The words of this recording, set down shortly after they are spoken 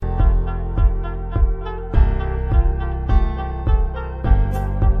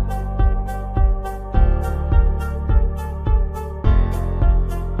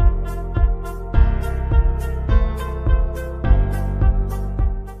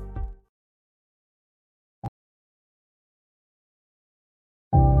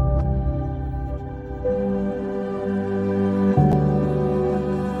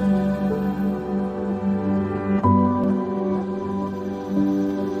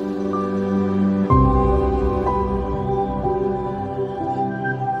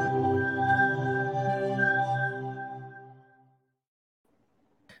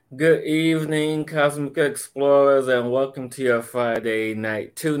Good evening, Cosmic Explorers, and welcome to your Friday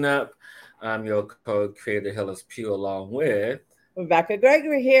night tune-up. I'm your co-creator, Hillis Pugh, along with... Rebecca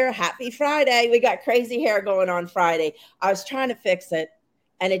Gregory here. Happy Friday. We got crazy hair going on Friday. I was trying to fix it,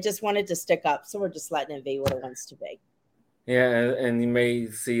 and it just wanted to stick up, so we're just letting it be what it wants to be. Yeah, and you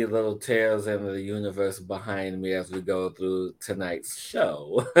may see little tales in the universe behind me as we go through tonight's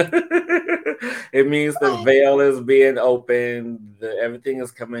show. It means the veil is being opened, everything is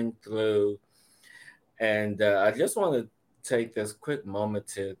coming through. And I just want to take this quick moment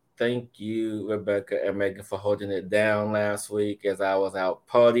to thank you, Rebecca and Megan, for holding it down last week as I was out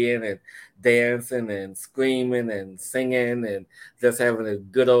partying and dancing and screaming and singing and just having a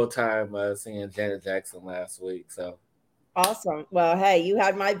good old time singing Janet Jackson last week. So awesome. Well, hey, you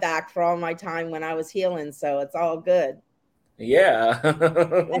had my back for all my time when I was healing, so it's all good. yeah.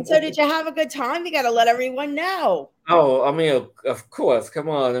 And so, did you have a good time? You got to let everyone know. Oh, I mean, of course. Come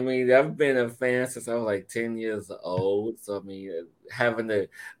on. I mean, I've been a fan since I was like 10 years old. So, I mean, having a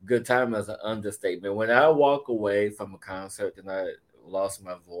good time is an understatement. When I walk away from a concert and I lost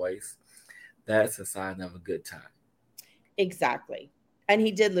my voice, that's a sign of a good time. Exactly. And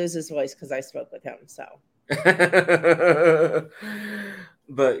he did lose his voice because I spoke with him. So,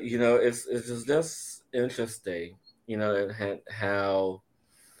 But, it's just interesting, and how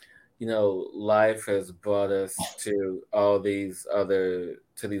life has brought us to all these to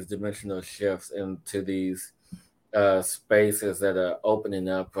these dimensional shifts and to these spaces that are opening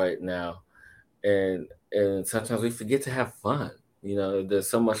up right now. And sometimes we forget to have fun. There's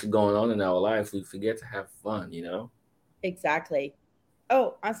so much going on in our life, we forget to have fun. exactly.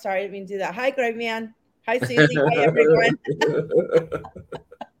 Oh, I'm sorry. I didn't mean to do that. Hi, Greg Man. Hi, Susie. Hi, everyone.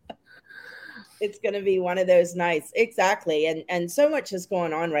 It's going to be one of those nights. Exactly. And so much is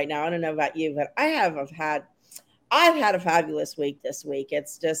going on right now. I don't know about you, but I've had a fabulous week this week.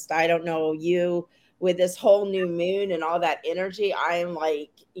 It's just I don't know you with this whole new moon and all that energy. I'm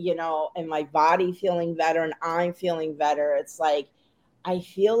like, and my body feeling better and I'm feeling better. It's like I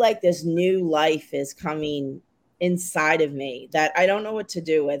feel like this new life is coming inside of me that I don't know what to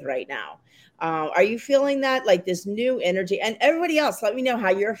do with right now. Are you feeling that like this new energy? And everybody else, let me know how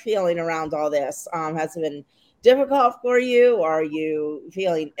you're feeling around all this. Has it been difficult for you? Are you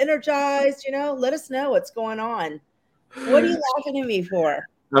feeling energized? Let us know what's going on. What are you laughing at me for?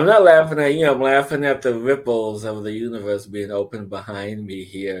 I'm not laughing at you. I'm laughing at the ripples of the universe being opened behind me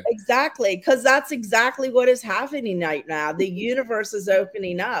here. Exactly, because that's exactly what is happening right now. The universe is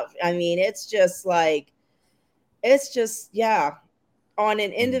opening up. I mean, yeah, on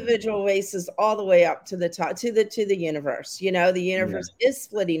an individual basis all the way up to the top to the universe. The Yeah. universe is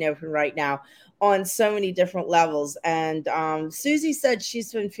splitting open right now on so many different levels. And Susie said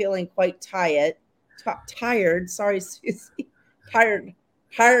she's been feeling quite tired. Sorry, Susie. Tired.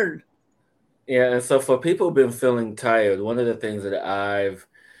 Yeah, and so for people who've been feeling tired, one of the things that I've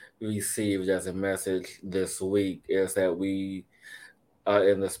received as a message this week is that we are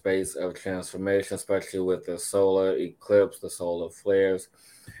in the space of transformation, especially with the solar eclipse, the solar flares.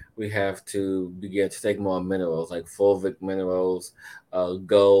 We have to begin to take more minerals like fulvic minerals,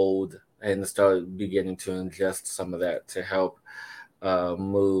 gold, and start beginning to ingest some of that to help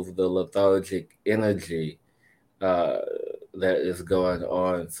move the lethargic energy uh, that is going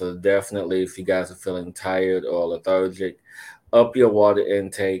on. So definitely, if you guys are feeling tired or lethargic, up your water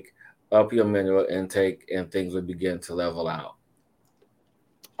intake, up your mineral intake, and things will begin to level out.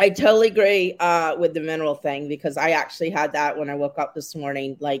 I totally agree with the mineral thing because I actually had that when I woke up this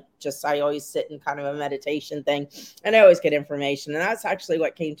morning. Like, just I always sit in kind of a meditation thing, and I always get information. And that's actually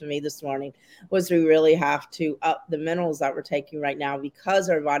what came to me this morning was we really have to up the minerals that we're taking right now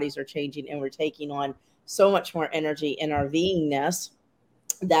because our bodies are changing and we're taking on so much more energy in our beingness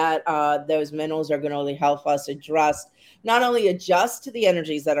that those minerals are going to really help us address not only adjust to the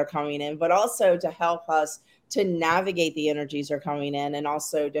energies that are coming in, but also to help us to navigate the energies that are coming in and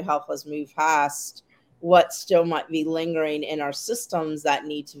also to help us move past what still might be lingering in our systems that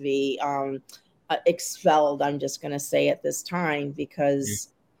need to be expelled. I'm just going to say at this time because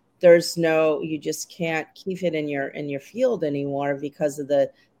you just can't keep it in your field anymore because of the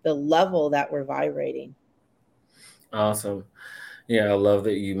level that we're vibrating. Awesome. Yeah, I love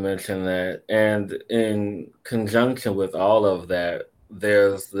that you mentioned that. And in conjunction with all of that,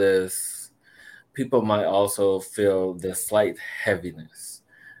 there's this people might also feel this slight heaviness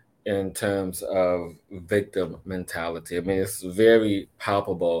in terms of victim mentality. I mean, it's very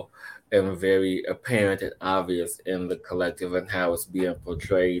palpable and very apparent and obvious in the collective and how it's being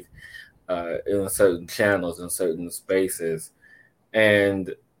portrayed in certain channels and certain spaces.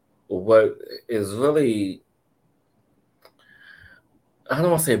 And what is really I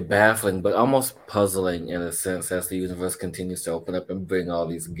don't want to say baffling, but almost puzzling in a sense as the universe continues to open up and bring all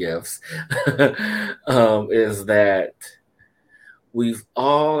these gifts, is that we've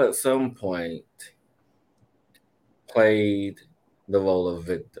all at some point played the role of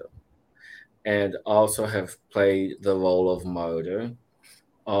victim and also have played the role of martyr,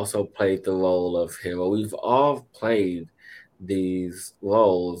 also played the role of hero. We've all played these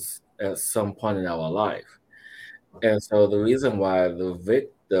roles at some point in our life. And so the reason why the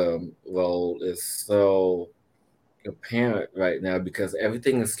victim role is so apparent right now because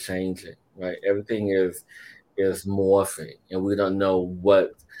everything is changing, right? Everything is morphing, and we don't know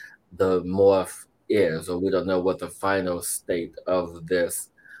what the morph is, or we don't know what the final state of this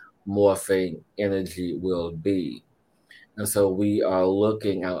morphing energy will be. And so we are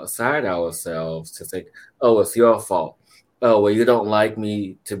looking outside ourselves to say, oh, it's your fault. Oh, well, you don't like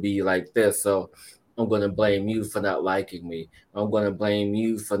me to be like this. So I'm going to blame you for not liking me. I'm going to blame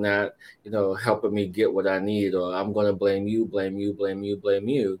you for not, helping me get what I need. Or I'm going to blame you, blame you, blame you, blame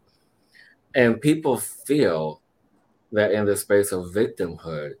you. And people feel that in the space of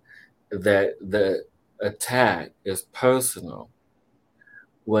victimhood, that the attack is personal,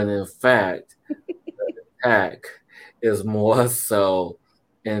 when in fact, attack is more so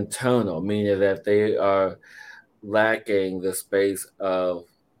internal, meaning that they are lacking the space of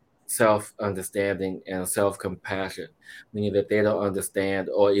self understanding and self compassion, meaning that they don't understand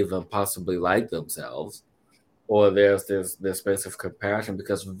or even possibly like themselves, or there's this space of compassion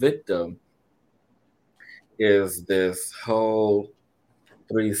because victim is this whole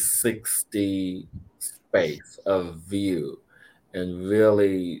 360 space of view and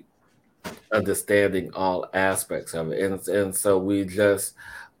really understanding all aspects of it. And so we just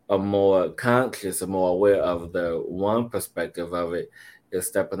are more conscious and more aware of the one perspective of it is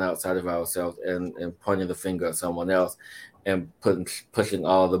stepping outside of ourselves and pointing the finger at someone else and pushing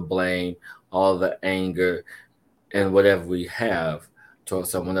all the blame, all the anger, and whatever we have towards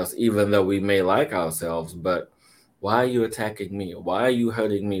someone else, even though we may like ourselves, but why are you attacking me? Why are you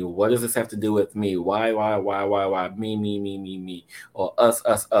hurting me? What does this have to do with me? Why? Me, or us,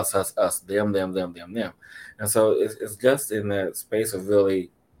 them, them. And so it's just in that space of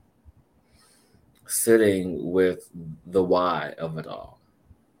really sitting with the why of it all.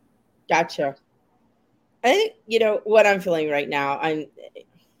 Gotcha. I think, what I'm feeling right now.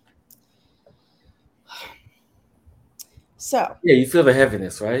 So Yeah, you feel the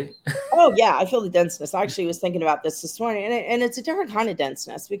heaviness, right? oh yeah, I feel the denseness. I actually was thinking about this morning, and it's a different kind of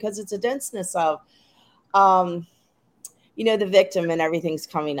denseness because it's a denseness of, um, the victim and everything's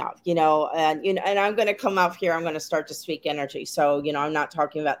coming up, and I'm going to come up here. I'm going to start to speak energy. So, I'm not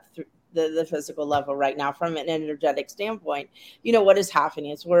talking about the physical level right now from an energetic standpoint. What is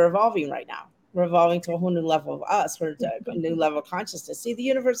happening is we're evolving right now. We're evolving to a whole new level of us. We're to a new level of consciousness. See, the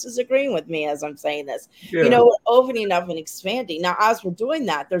universe is agreeing with me as I'm saying this. Yeah. We're opening up and expanding. Now, as we're doing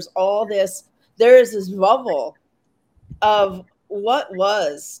that, there is this bubble of what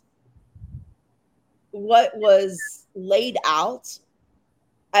was laid out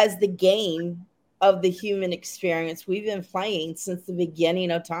as the game of the human experience we've been playing since the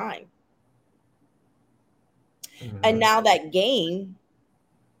beginning of time. Mm-hmm. And now that game,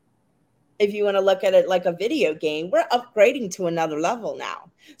 if you want to look at it like a video game, we're upgrading to another level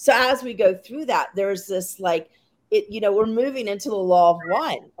now. So as we go through that, there's this we're moving into the law of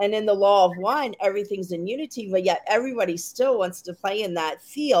one. And in the law of one, everything's in unity, but yet everybody still wants to play in that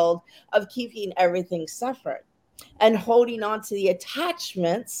field of keeping everything separate and holding on to the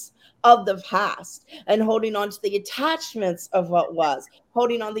attachments of the past and holding on to the attachments of what was,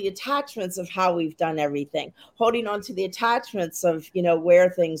 holding on the attachments of how we've done everything, holding on to the attachments of, where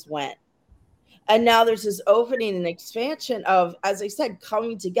things went. And now there's this opening and expansion of, as I said,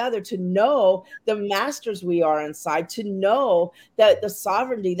 coming together to know the masters we are inside, to know that the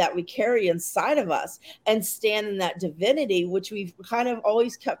sovereignty that we carry inside of us and stand in that divinity, which we've kind of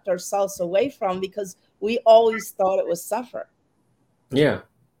always kept ourselves away from because we always thought it was suffer. Yeah.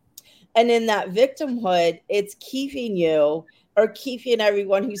 And in that victimhood, it's keeping you or keeping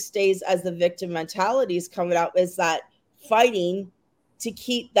everyone who stays as the victim mentality is coming out is that fighting to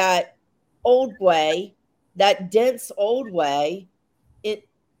keep that old way, that dense old way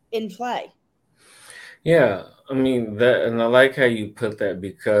in play. Yeah. I mean that, and I like how you put that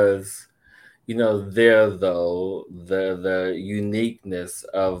because there though the uniqueness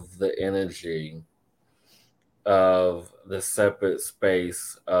of the energy of the separate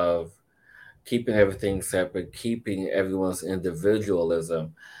space of keeping everything separate, keeping everyone's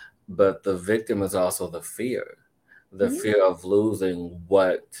individualism, but the victim is also the Mm-hmm. fear of losing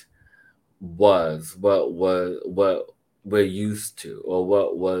what was we're used to or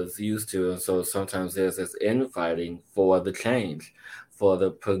what was used to. And so sometimes there's this infighting for the change, for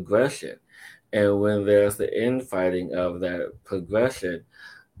the progression. And when there's the infighting of that progression,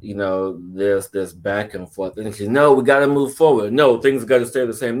 there's this back and forth energy. No, we got to move forward. No, things got to stay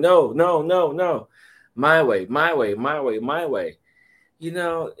the same. No, no, no, no. My way, my way, my way, my way.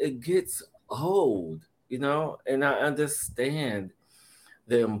 It gets old, and I understand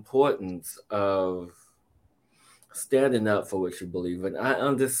the importance of standing up for what you believe in. I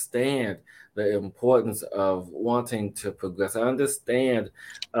understand the importance of wanting to progress. I understand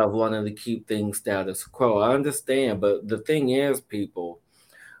of wanting to keep things status quo. I understand, but the thing is, people,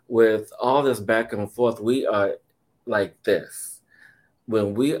 with all this back and forth, we are like this.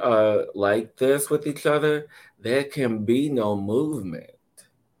 When we are like this with each other, there can be no movement.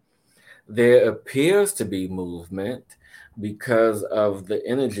 There appears to be movement because of the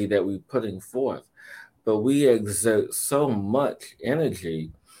energy that we're putting forth, but we exert so much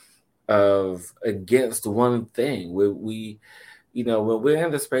energy of against one thing. When we're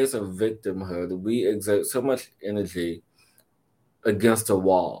in the space of victimhood, we exert so much energy against a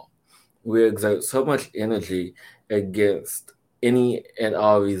wall. We exert so much energy against any and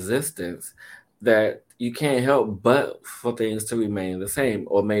all resistance that you can't help but for things to remain the same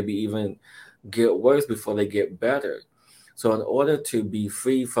or maybe even get worse before they get better. So in order to be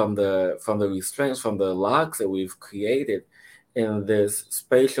free from the restraints, from the locks that we've created in this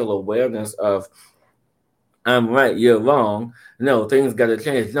spatial awareness of I'm right, you're wrong. No, things got to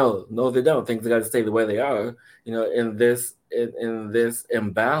change. No, no, they don't. Things got to stay the way they are. In this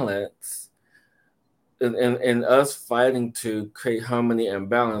imbalance, in us fighting to create harmony and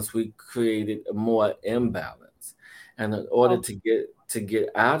balance, we created more imbalance. And in order Oh, to get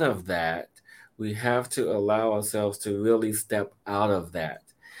out of that, we have to allow ourselves to really step out of that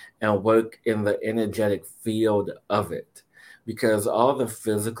and work in the energetic field of it. Because all the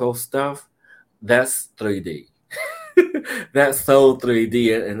physical stuff, that's 3D. That's so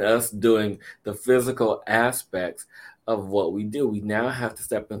 3D, and us doing the physical aspects of what we do. We now have to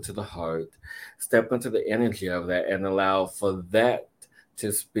step into the heart, step into the energy of that, and allow for that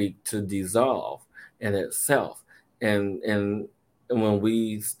to speak, to dissolve in itself. And when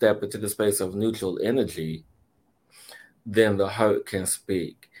we step into the space of neutral energy, then the heart can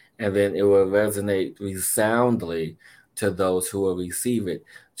speak, and then it will resonate resoundly to those who will receive it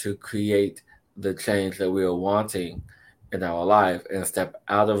to create the change that we are wanting in our life and step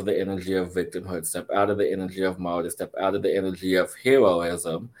out of the energy of victimhood, step out of the energy of martyr, step out of the energy of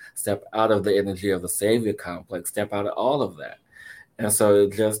heroism, step out of the energy of the savior complex, step out of all of that. And so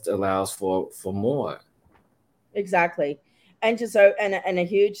it just allows for more. exactly. And just so, and a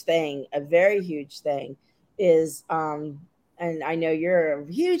huge thing, a very huge thing is, and I know you're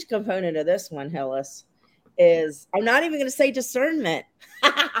a huge component of this one, Hillis, is I'm not even going to say discernment.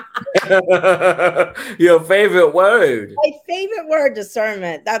 Your favorite word. My favorite word,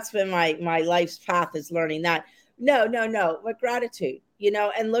 discernment. That's been my life's path, is learning that. No, no, no, but gratitude,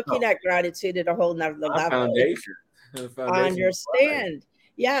 and looking Oh, at gratitude at a whole nother my level. foundation. The I foundation of life. understand.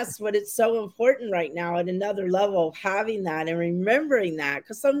 Yes, but it's so important right now at another level of having that and remembering that,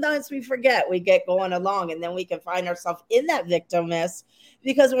 because sometimes we forget, we get going along and then we can find ourselves in that victimness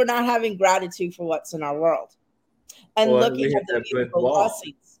because we're not having gratitude for what's in our world and Or looking we at hit the that brick beautiful wall.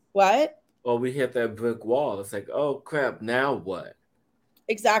 blessings. What? Or we hit that brick wall. It's like, oh crap, now what?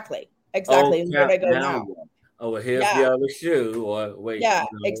 Exactly. Oh Exactly. And where crap, do I go now now? what? Oh, well, here's the Yeah. other shoe. Or wait, Yeah,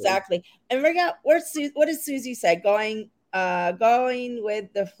 exactly. And we got what does Susie say? Going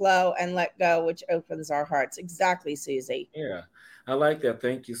with the flow and let go, which opens our hearts. Exactly, Susie. yeah, I like that.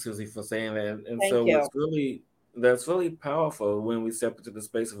 Thank you, Susie, for saying that. And Thank so, you. that's really powerful when we step into the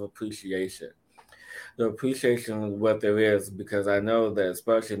space of appreciation. The appreciation of what there is, because I know that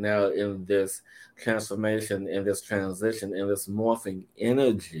especially now in this transformation, in this transition, in this morphing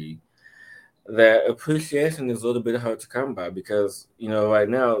energy, that appreciation is a little bit hard to come by because right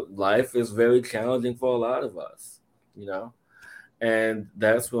now life is very challenging for a lot of us, you know and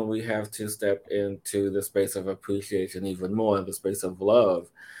that's when we have to step into the space of appreciation even more, in the space of love,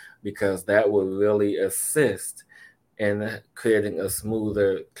 because that will really assist in creating a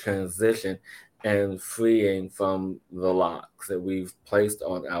smoother transition and freeing from the locks that we've placed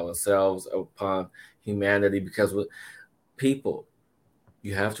on ourselves, upon humanity. Because with people,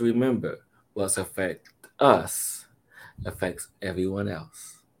 you have to remember, what's affect us affects everyone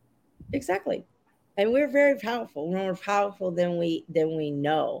else. Exactly. And we're very powerful. We're more powerful than we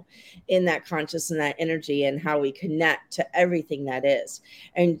know, in that conscious and that energy and how we connect to everything that is.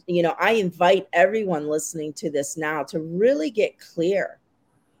 And I invite everyone listening to this now to really get clear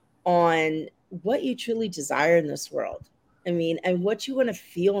on what you truly desire in this world. I mean, and what you want to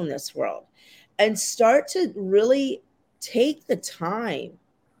feel in this world, and start to really take the time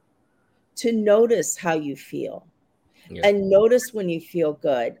to notice how you feel, Yeah. and notice when you feel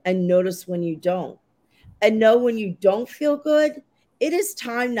good and notice when you don't, and know when you don't feel good, it is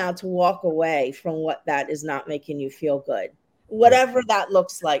time now to walk away from what that is not making you feel good, Yeah. whatever that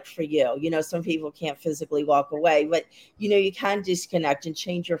looks like for you. You know, some people can't physically walk away, but you know, you can disconnect and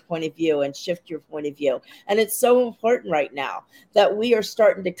change your point of view and shift your point of view. And it's so important right now that we are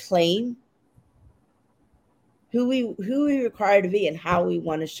starting to claim who we require to be and how we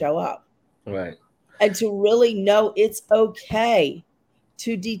want to show up, Right. and to really know it's okay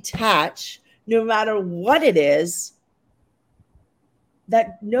to detach no matter what it is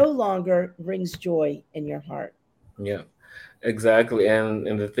that no longer brings joy in your heart. Yeah. Exactly.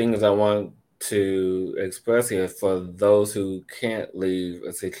 And the things I want to express here for those who can't leave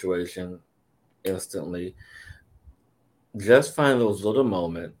a situation instantly, just find those little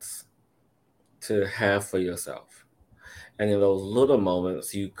moments to have for yourself. And in those little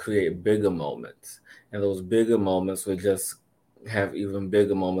moments, you create bigger moments. And those bigger moments will just have even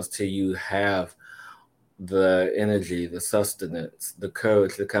bigger moments till you have the energy, the sustenance, the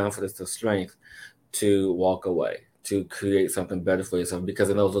courage, the confidence, the strength to walk away, to create something better for yourself. Because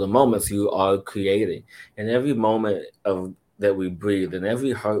in those little moments, you are creating. And every moment of that we breathe and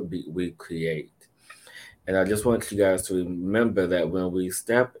every heartbeat we create. And I just want you guys to remember that when we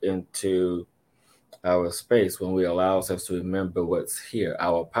step into our space, when we allow ourselves to remember what's here,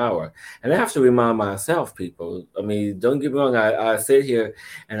 our power. And I have to remind myself, people. I mean, don't get me wrong, I sit here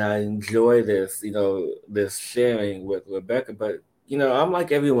and I enjoy this, this sharing with Rebecca, but I'm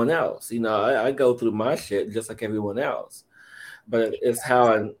like everyone else. I go through my shit just like everyone else. But it's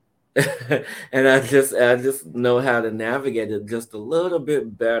how and I just know how to navigate it just a little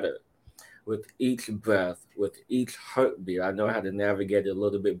bit better with each breath, with each heartbeat. I know how to navigate it a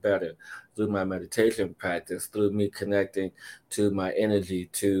little bit better through my meditation practice, through me connecting to my energy,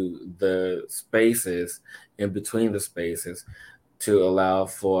 to the spaces in between the spaces, to allow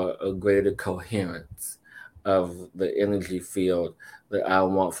for a greater coherence of the energy field that I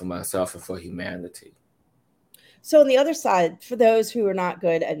want for myself and for humanity. So on the other side, for those who are not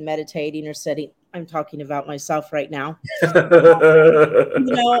good at meditating or sitting, I'm talking about myself right now. And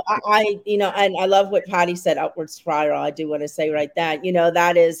I love what Patty said, upward spiral. I do want to say right that,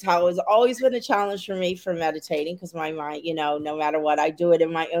 that is how it's always been a challenge for me for meditating, because my mind, no matter what, I do it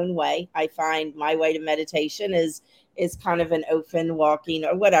in my own way. I find my way to meditation is kind of an open walking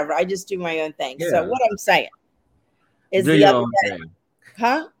or whatever. I just do my own thing. So Yeah. what I'm saying is Do the your other own day, thing.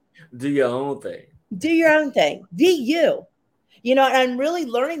 huh? Do your own thing. Do your own thing. Be you. And I'm really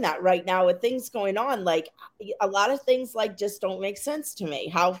learning that right now with things going on. Like a lot of things like just don't make sense to me,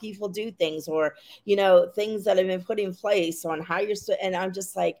 how people do things, or, things that have been put in place on how and I'm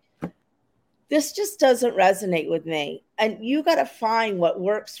just like, this just doesn't resonate with me. And you got to find what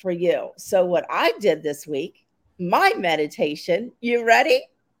works for you. So what I did this week, my meditation, you ready?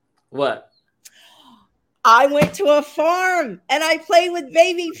 What? I went to a farm and I played with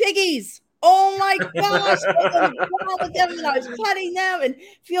baby piggies. Oh my gosh, I was on the ground with them and I was petting them and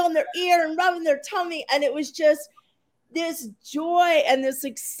feeling their ear and rubbing their tummy. And it was just this joy and this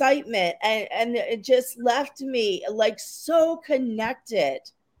excitement. And it just left me like so connected.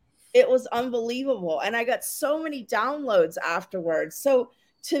 It was unbelievable. And I got so many downloads afterwards. So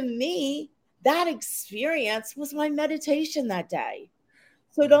to me, that experience was my meditation that day.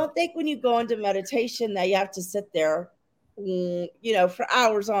 So don't think when you go into meditation that you have to sit there, for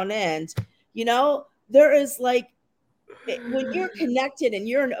hours on end. There is like when you're connected and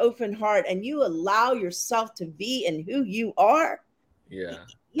you're an open heart and you allow yourself to be in who you are, Yeah.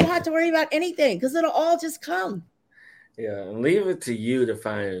 you don't have to worry about anything because it'll all just come. Yeah. And leave it to you to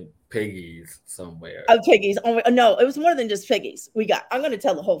find piggies somewhere. Oh, piggies. Oh, no, it was more than just piggies. I'm going to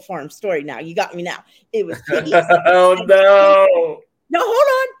tell the whole farm story now. You got me now. It was piggies. Oh no. No, hold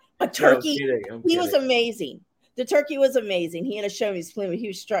on. A No, I'm turkey. kidding. I'm He was kidding. amazing. The turkey was amazing. He had to show me his plume. He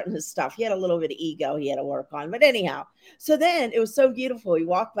was strutting his stuff. He had a little bit of ego he had to work on. But anyhow, so then it was so beautiful. We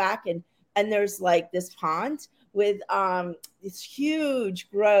walked back and there's like this pond with this huge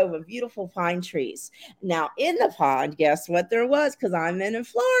grove of beautiful pine trees. Now in the pond, guess what there was? Because I'm in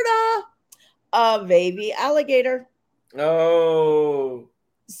Florida, a baby alligator. Oh.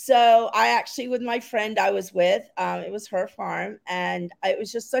 So I actually, with my friend I was with, it was her farm, and it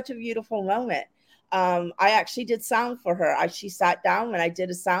was just such a beautiful moment. I actually did sound for her. She sat down when I did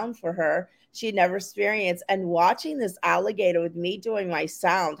a sound for her. She had never experienced, and watching this alligator with me doing my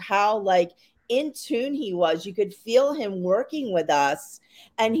sound, how like in tune he was. You could feel him working with us.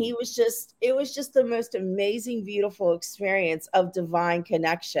 And it was just the most amazing, beautiful experience of divine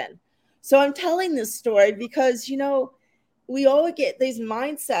connection. So I'm telling this story because, we all get these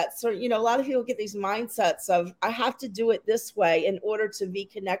mindsets, or, a lot of people get these mindsets of, I have to do it this way in order to be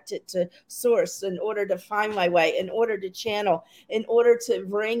connected to source, in order to find my way, in order to channel, in order to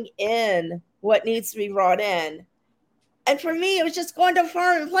bring in what needs to be brought in. And for me, it was just going to a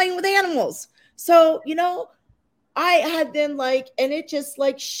farm and playing with animals. So, I had been and it just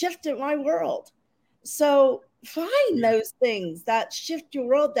shifted my world. So find those things that shift your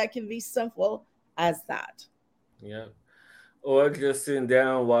world that can be simple as that. Yeah. Or just sitting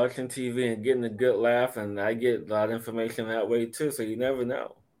down watching TV and getting a good laugh, and I get a lot of information that way too. So you never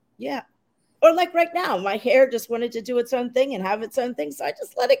know. Yeah. Or like right now, my hair just wanted to do its own thing and have its own thing, so I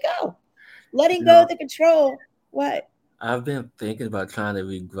just let it go. Letting go of the control. What? I've been thinking about trying to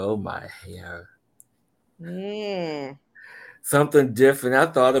regrow my hair. Something different. I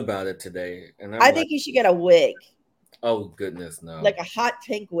thought about it today, and I think you should get a wig. Oh goodness, no! Like a hot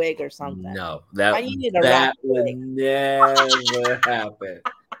pink wig or something. No, that would never happen.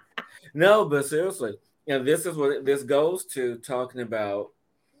 No, but seriously, this is what this goes to, talking about,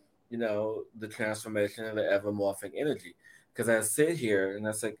 the transformation and the ever morphing energy. Because I sit here and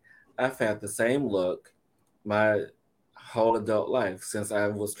I say, I've had the same look my whole adult life since I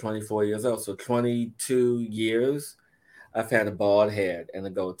was 24 years old. So 22 years, I've had a bald head and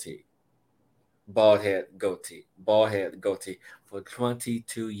a goatee. Bald head, goatee, bald head, goatee for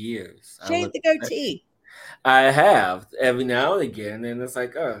 22 years. Shave the goatee. I have every now and again, and it's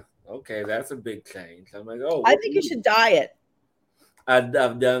like, oh, okay, that's a big change. I'm like, oh, I think you should dye it. I've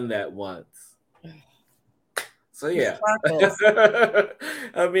done that once. So yeah,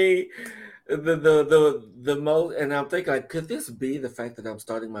 I mean, the most, and I'm thinking, like, could this be the fact that I'm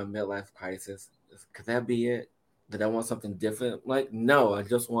starting my midlife crisis? Could that be it? That I want something different? Like, no, I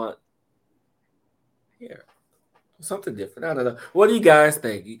just want hair, something different. I don't know. What do you guys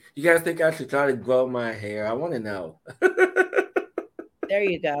think? You guys think I should try to grow my hair? I want to know. There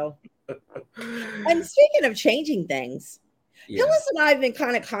you go. And speaking of changing things, Phyllis and I have been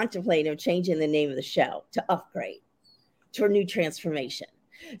kind of contemplating changing the name of the show to Upgrade, to a new transformation.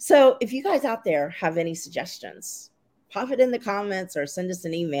 So if you guys out there have any suggestions, pop it in the comments or send us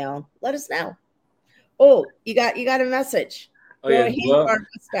an email. Let us know. Oh, you got a message. Oh, yeah. Well,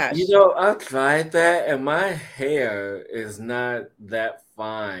 I tried that, and my hair is not that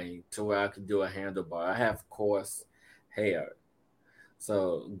fine to where I could do a handlebar. I have coarse hair.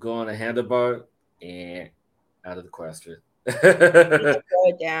 So going a handlebar, and out of the question. Throw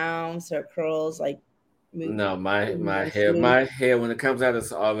it down so it curls like. No, my hair when it comes out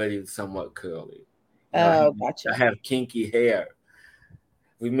is already somewhat curly. Gotcha. I have kinky hair.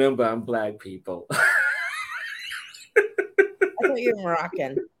 Remember, I'm Black, people. I thought you were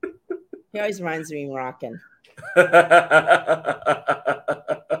Moroccan. He always reminds me of Moroccan.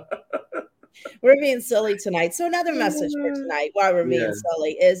 We're being silly tonight. So another message for tonight while we're being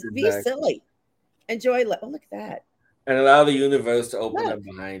silly is be silly. Enjoy. Oh, look at that. And allow the universe to open up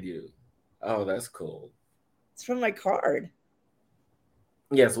behind you. Oh, that's cool. It's from my card.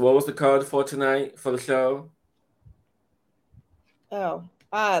 Yes. What was the card for tonight for the show? Oh,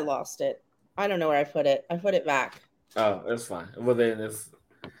 I lost it. I don't know where I put it. I put it back. Oh, that's fine. Well, then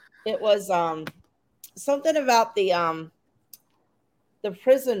it was something about the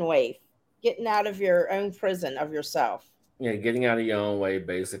prison waif, getting out of your own prison of yourself. Yeah, getting out of your own way,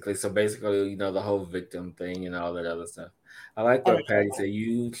 basically. So basically, the whole victim thing and all that other stuff. I like what Patty said.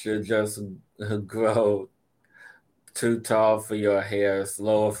 You should just grow too tall for your hair,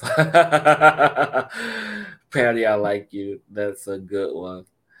 slow. Patty, I like you. That's a good one.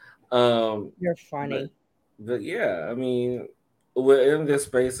 You're funny. But yeah, I mean, we're in this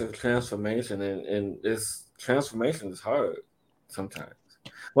space of transformation, and this transformation is hard sometimes.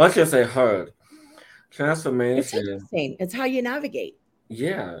 Well, I should say hard. Transformation. It's how you navigate.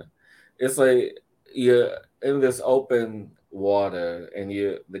 Yeah. It's like you're in this open water and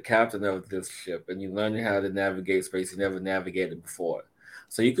you're the captain of this ship and you learn how to navigate space you never navigated before.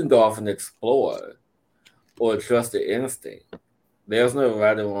 So you can go off and explore or trust the instinct. There's no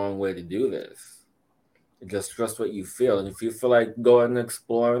right or wrong way to do this. Just trust what you feel. And if you feel like going and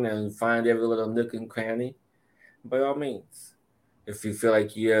exploring and find every little nook and cranny, by all means. If you feel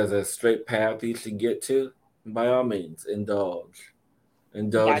like there's a straight path you should get to, by all means, indulge.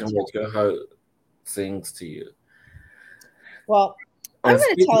 Indulge in what your heart sings to you. Well, I'm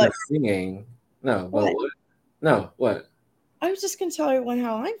going to tell it. Singing. No, what? No, what? I was just going to tell everyone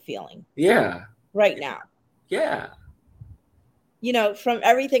how I'm feeling. Yeah. Right now. Yeah. from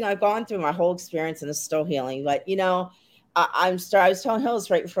everything I've gone through, my whole experience, and it's still healing. But I was telling Hills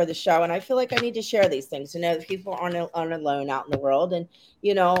right before the show, and I feel like I need to share these things. That people aren't alone out in the world, and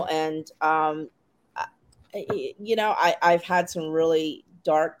I've had some really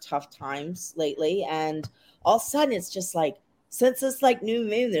dark, tough times lately, and all of a sudden it's just like since this like new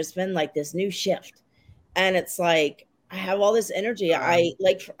moon, there's been like this new shift, and it's like I have all this energy.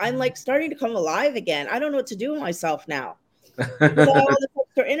 I'm like starting to come alive again. I don't know what to do with myself now. With all this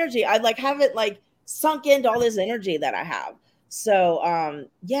extra energy, I like haven't like sunk into all this energy that I have. So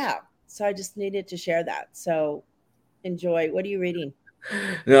yeah. So I just needed to share that. So enjoy. What are you reading?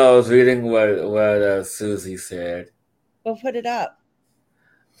 No, I was reading what Susie said Go put it up.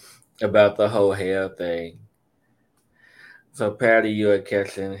 about the whole hair thing. So Patty, you are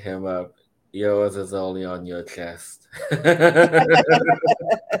catching him up. Yours is only on your chest. At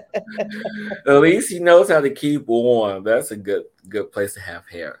least he knows how to keep warm. That's a good place to have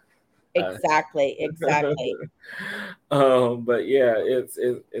hair. Exactly. But yeah, it's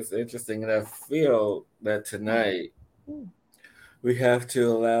interesting, and I feel that tonight we have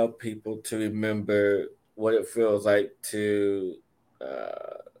to allow people to remember what it feels like to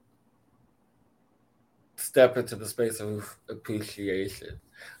step into the space of appreciation,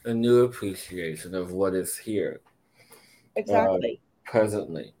 a new appreciation of what is here Exactly.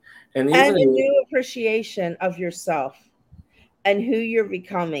 presently, and And even a new appreciation of yourself and who you're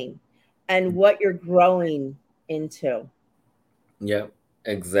becoming and what you're growing into. yeah,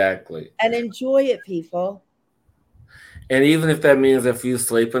 exactly. And enjoy it, people. And even if that means if you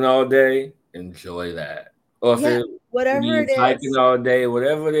sleeping all day, enjoy that. Or if Yeah, it whatever it means hiking is, all day,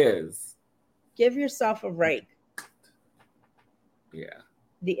 whatever it is. give yourself a break. Yeah.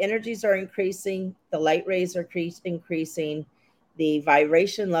 The energies are increasing, the light rays are increasing, the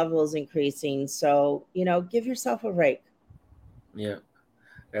vibration level is increasing. So, give yourself a break. Yeah.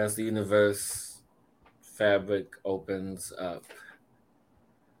 As the universe fabric opens up.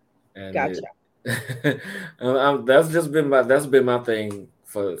 And Gotcha. that's been my thing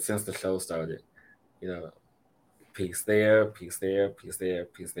for since the show started. You know, peace there, peace there, peace there,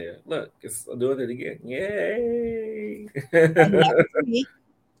 peace there. Look, it's doing it again. Yay! And next week,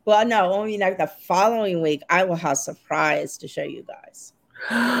 well, no, only like the following week, I will have a surprise to show you guys.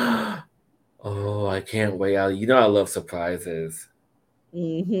 Oh, I can't wait. I love surprises.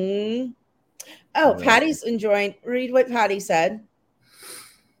 Mm-hmm. I Oh, love Patty's enjoying. Read what Patty said.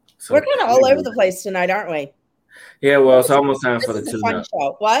 so We're kind of all over the place tonight, aren't we? yeah, well, it's almost time for This the is a fun tune-up.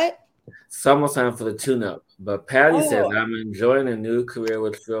 show. What? It's almost time for the tune-up. But Patty says, Oh, I'm enjoying a new career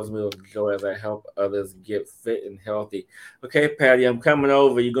which fills me with joy as I help others get fit and healthy. Okay, Patty, I'm coming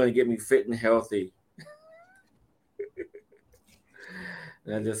over. You're going to get me fit and healthy.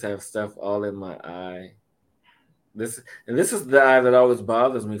 And I just have stuff all in my eye. This is the eye that always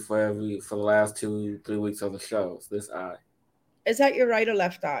bothers me for the last 2-3 weeks on the show. It's this eye. is that your right or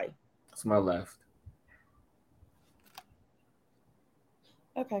left eye? It's my left.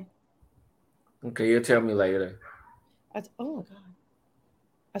 Okay. Okay, you'll tell me later. Oh my god.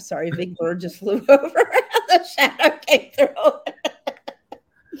 I'm sorry, a big bird just flew over. The shadow came through.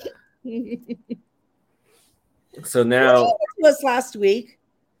 So What now, happened to us last week?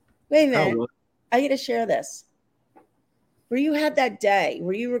 Wait a minute. oh, I got to share this. Where you had that day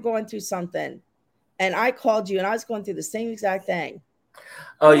where you were going through something, and I called you, and I was going through the same exact thing.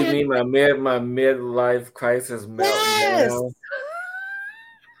 oh, What you happened? mean my midlife crisis Yes, meltdown?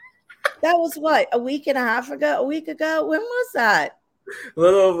 that was what, a week and a half ago, a week ago. When was that? A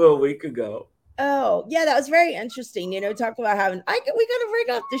little over a week ago. Oh, yeah, that was very interesting. Talk about having. We got to bring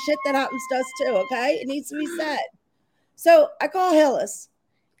up the shit that happens to us too. Okay, it needs to be said. So I call Hillis,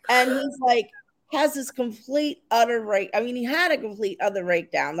 and he's like, has this complete utter break. I mean, he had a complete other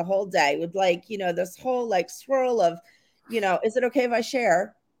breakdown the whole day with like, this whole like swirl of, is it okay if I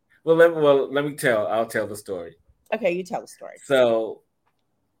share? Let me tell. I'll tell the story. Okay, you tell the story. So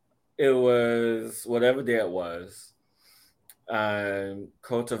it was whatever day it was. I'm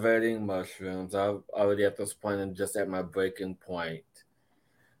cultivating mushrooms. I'm already at this point and just at my breaking point.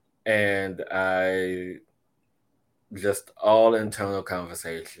 And I just all internal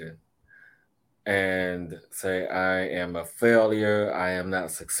conversation and say, I am a failure. I am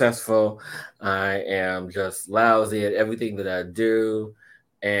not successful. I am just lousy at everything that I do.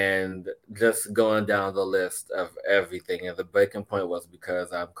 And just going down the list of everything. And the breaking point was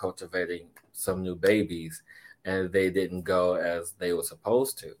because I'm cultivating some new babies and they didn't go as they were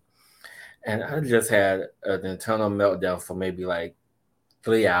supposed to. And I just had an internal meltdown for maybe like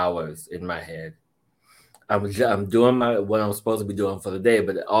 3 hours in my head. I'm doing what I'm supposed to be doing for the day,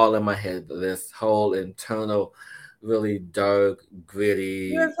 but all in my head, this whole internal really dark, You were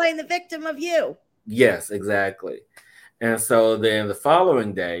gritty. playing the victim of you. Yes, exactly. And so then the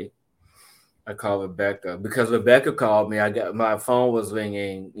following day, I called Rebecca because Rebecca called me. I got my phone was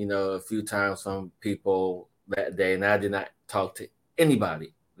ringing, a few times from people that day, and I did not talk to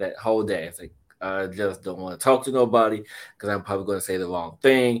anybody that whole day. It's like I just don't want to talk to nobody because I'm probably going to say the wrong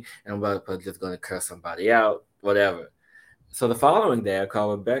thing, and I'm probably just going to curse somebody out, whatever. So the following day, I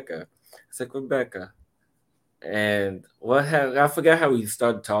called Rebecca. I said, Rebecca, and I forgot how we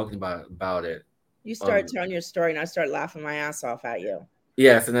started talking about it. You start telling your story, and I start laughing my ass off at you.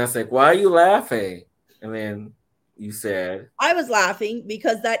 Yes, and I was like, "Why are you laughing?" And then you said, I was laughing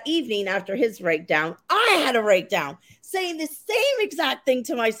because that evening after his breakdown, I had a breakdown saying the same exact thing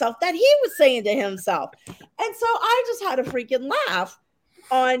to myself that he was saying to himself. And so I just had a freaking laugh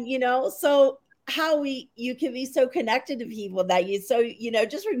on, so how you can be so connected to people that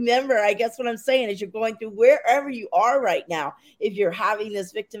just remember, I guess what I'm saying is you're going through wherever you are right now, if you're having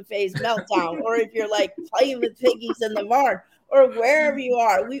this victim phase meltdown, or if you're like playing with piggies in the barn, or wherever you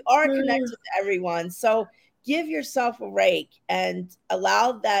are, we are connected to everyone. So give yourself a rake and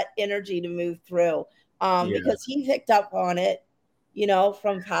allow that energy to move through, "Yeah, because he picked up on it,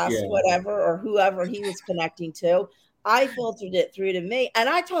 from past yeah, whatever or whoever he was connecting to. I filtered it through to me, and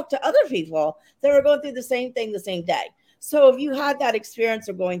I talked to other people that were going through the same thing the same day. So if you had that experience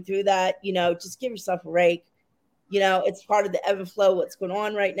of going through that, just give yourself a rake. It's part of the ebb and flow what's going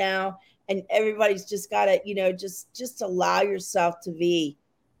on right now, and everybody's just got to, just allow yourself to be,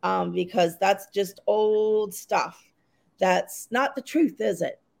 because that's just old stuff. That's not the truth, is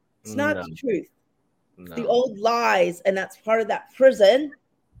it? It's not no, the truth. It's the no, old lies, and that's part of that prison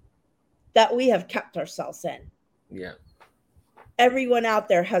that we have kept ourselves in. yeah, Everyone out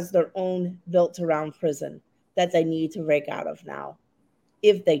there has their own built around prison that they need to break out of now,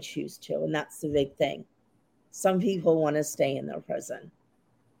 if they choose to. And that's the big thing. Some people want to stay in their prison.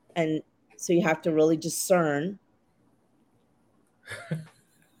 And so you have to really discern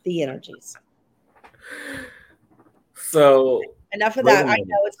the energies. So Enough of wait that. a I minute.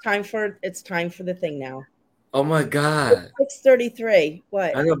 know it's time for the thing now. Oh my It's God, 6:33. I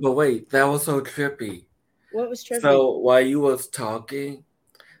What? know, but wait, that was so trippy. What was trippy? So while you was talking,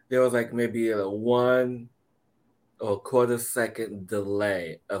 there was like maybe a 1 or 1/4 second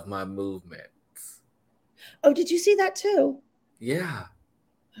delay of my movements. Oh, did you see that too? Yeah,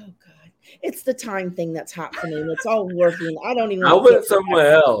 Oh God. It's the time thing that's happening. It's all working. I don't even I want to went take it back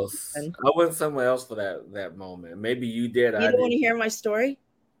somewhere to else. person. I went somewhere else for that moment. Maybe you did. You I don't want did. to hear my story?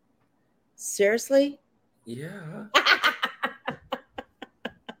 Seriously? Yeah.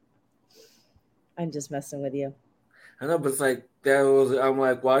 I'm just messing with you. I know, but it's like that was. I'm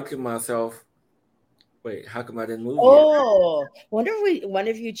like watching myself. Wait, how come I didn't move yet? Wonder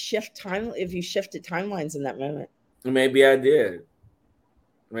if you'd shift time if you shifted timelines in that moment. Maybe I did.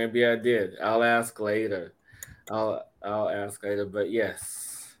 Maybe I did. I'll ask later. I'll ask later. But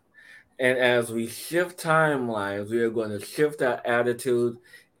yes. And as we shift timelines, we are going to shift our attitude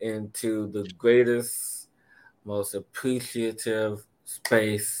into the greatest, most appreciative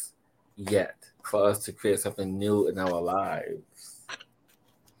space yet for us to create something new in our lives.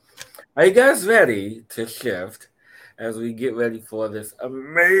 Are you guys ready to shift as we get ready for this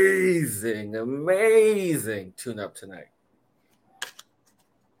amazing, amazing tune up tonight?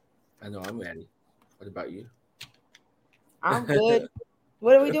 I know I'm ready. What about you? I'm good.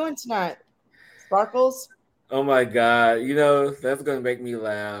 What are we doing tonight? Sparkles? Oh my God. That's going to make me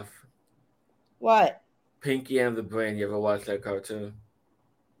laugh. What? Pinky and the Brain. You ever watch that cartoon?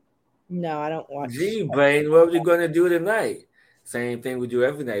 No, I don't watch. Gee, Brain, what are you going to do tonight? Same thing we do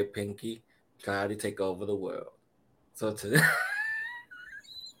every night, Pinky. Try to take over the world. So today.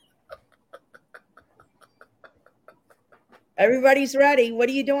 Everybody's ready. What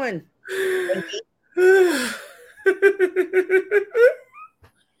are you doing?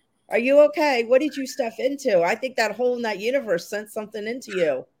 Are you okay? What did you step into? I think that hole in that universe sent something into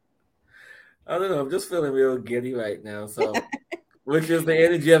you. I don't know. I'm just feeling real giddy right now. So, which is the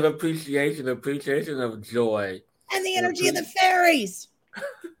energy of appreciation of joy, And the and energy of the fairies.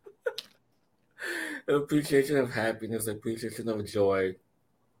 appreciation of happiness, appreciation of joy,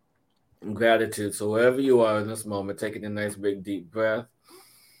 and gratitude. So, wherever you are in this moment, taking a nice big deep breath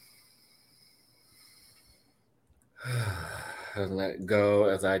and let go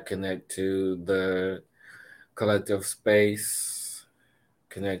as I connect to the collective space,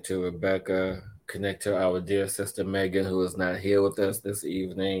 connect to Rebecca, connect to our dear sister Megan, who is not here with us this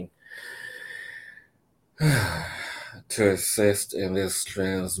evening, to assist in this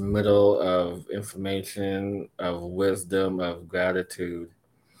transmittal of information, of wisdom, of gratitude.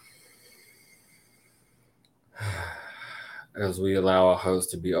 As we allow our hearts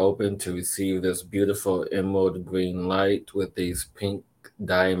to be open to receive this beautiful emerald green light with these pink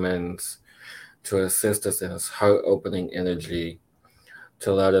diamonds to assist us in this heart opening energy,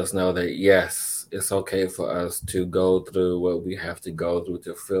 to let us know that yes, it's okay for us to go through what we have to go through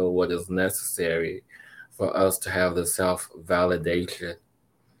to feel what is necessary for us to have the self validation,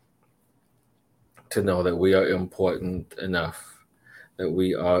 to know that we are important enough, that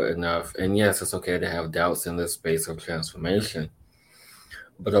we are enough. And yes, it's okay to have doubts in this space of transformation,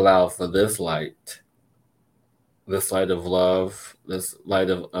 but allow for this light of love, this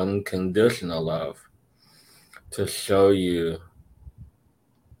light of unconditional love, to show you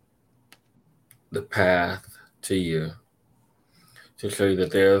the path to you, to show you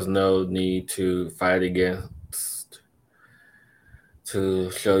that there is no need to fight against,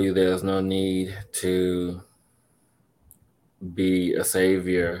 to show you there's no need to be a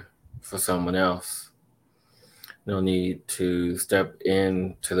savior for someone else. No need to step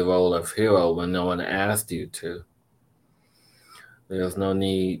into the role of hero when no one asked you to. There's no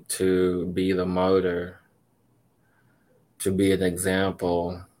need to be the martyr, to be an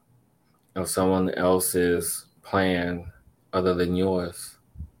example of someone else's plan other than yours.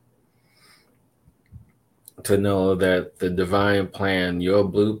 To know that the divine plan, your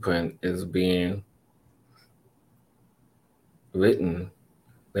blueprint, is being written,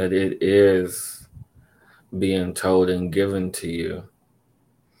 that it is being told and given to you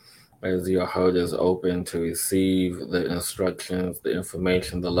as your heart is open to receive the instructions, the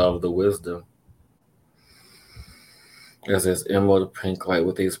information, the love, the wisdom. As this emerald pink light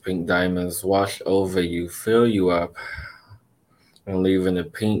with these pink diamonds wash over you, fill you up, and leaving a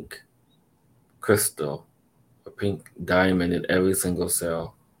pink crystal, a pink diamond in every single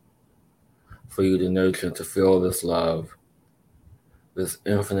cell for you to nurture, to feel this love, this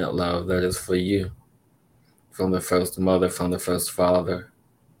infinite love that is for you, from the first mother, from the first father,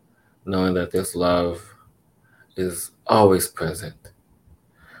 knowing that this love is always present,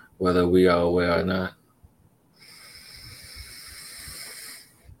 whether we are aware or not.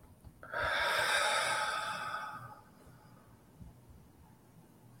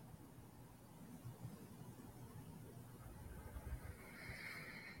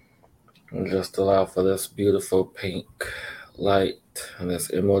 And just allow for this beautiful pink light and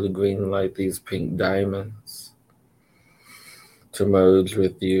this emerald green light, these pink diamonds, to merge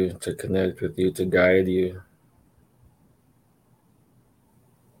with you, to connect with you, to guide you,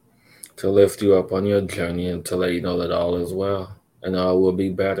 to lift you up on your journey, and to let you know that all is well and all will be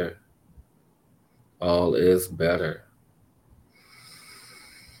better. All is better.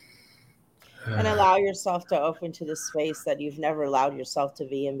 And allow yourself to open to the space that you've never allowed yourself to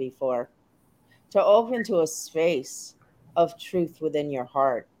be in before. To open to a space of truth within your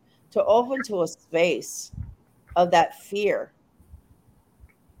heart. To open to a space of that fear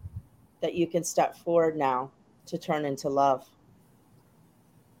that you can step forward now to turn into love.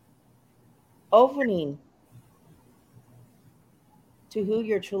 Opening to who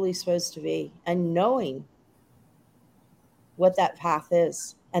you're truly supposed to be and knowing what that path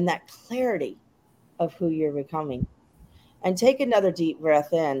is and that clarity of who you're becoming. And take another deep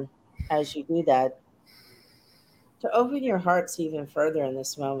breath in as you do that, to open your hearts even further in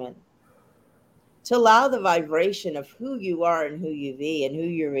this moment, to allow the vibration of who you are and who you be and who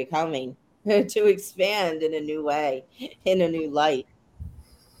you're becoming to expand in a new way, in a new light,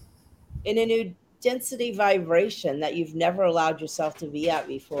 in a new density vibration that you've never allowed yourself to be at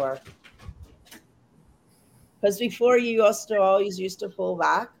before. Because before you always used to pull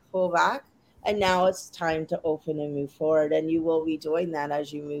back, and now it's time to open and move forward. And you will be doing that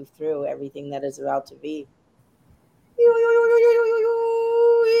as you move through everything that is about to be.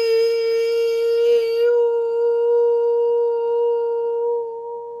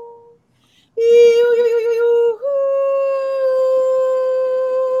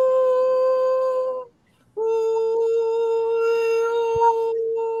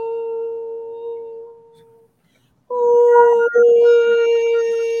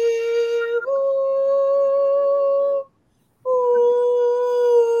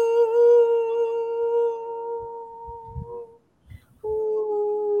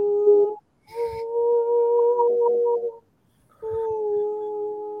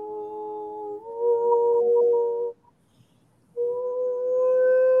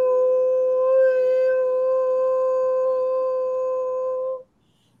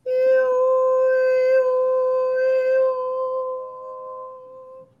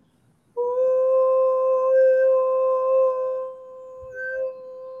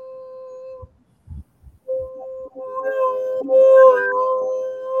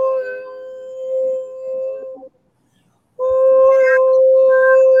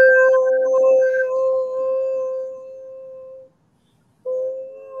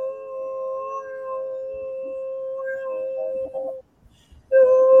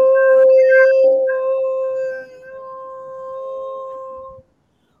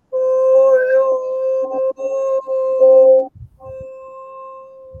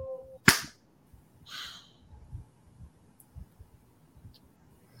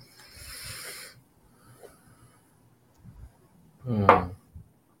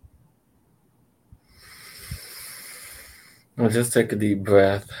 And just take a deep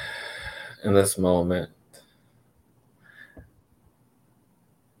breath in this moment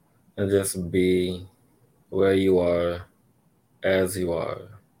and just be where you are as you are.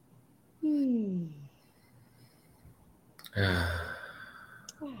 And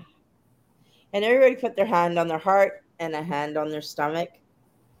everybody put their hand on their heart and a hand on their stomach.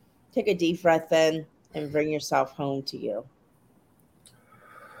 Take a deep breath in and bring yourself home to you.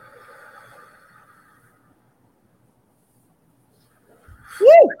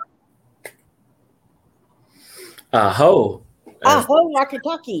 Woo! Aho! Aho,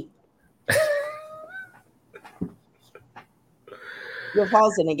 walkie-talkie. You're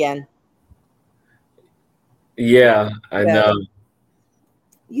pausing again. Yeah, I know.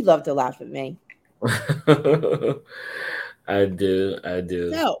 You love to laugh at me. I do.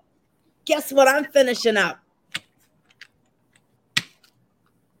 So, guess what I'm finishing up?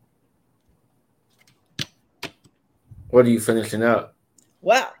 What are you finishing up?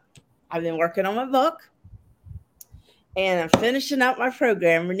 Well, I've been working on my book and I'm finishing up my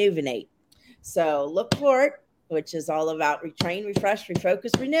program, Renuvinate. So look for it, which is all about retrain, refresh,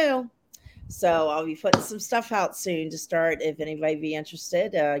 refocus, renew. So I'll be putting some stuff out soon to start if anybody be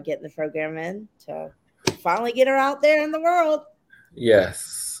interested, getting the program in to finally get her out there in the world.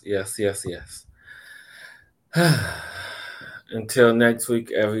 Yes. Until next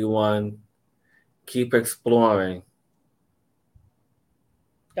week, everyone, keep exploring.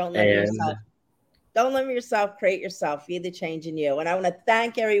 Don't limit yourself, create yourself, be the change in you. And I want to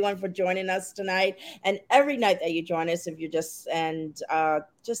thank everyone for joining us tonight and every night that you join us. If you're just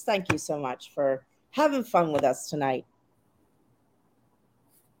thank you so much for having fun with us tonight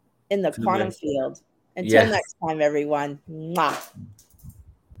in the quantum field. Until next time, everyone. Mwah.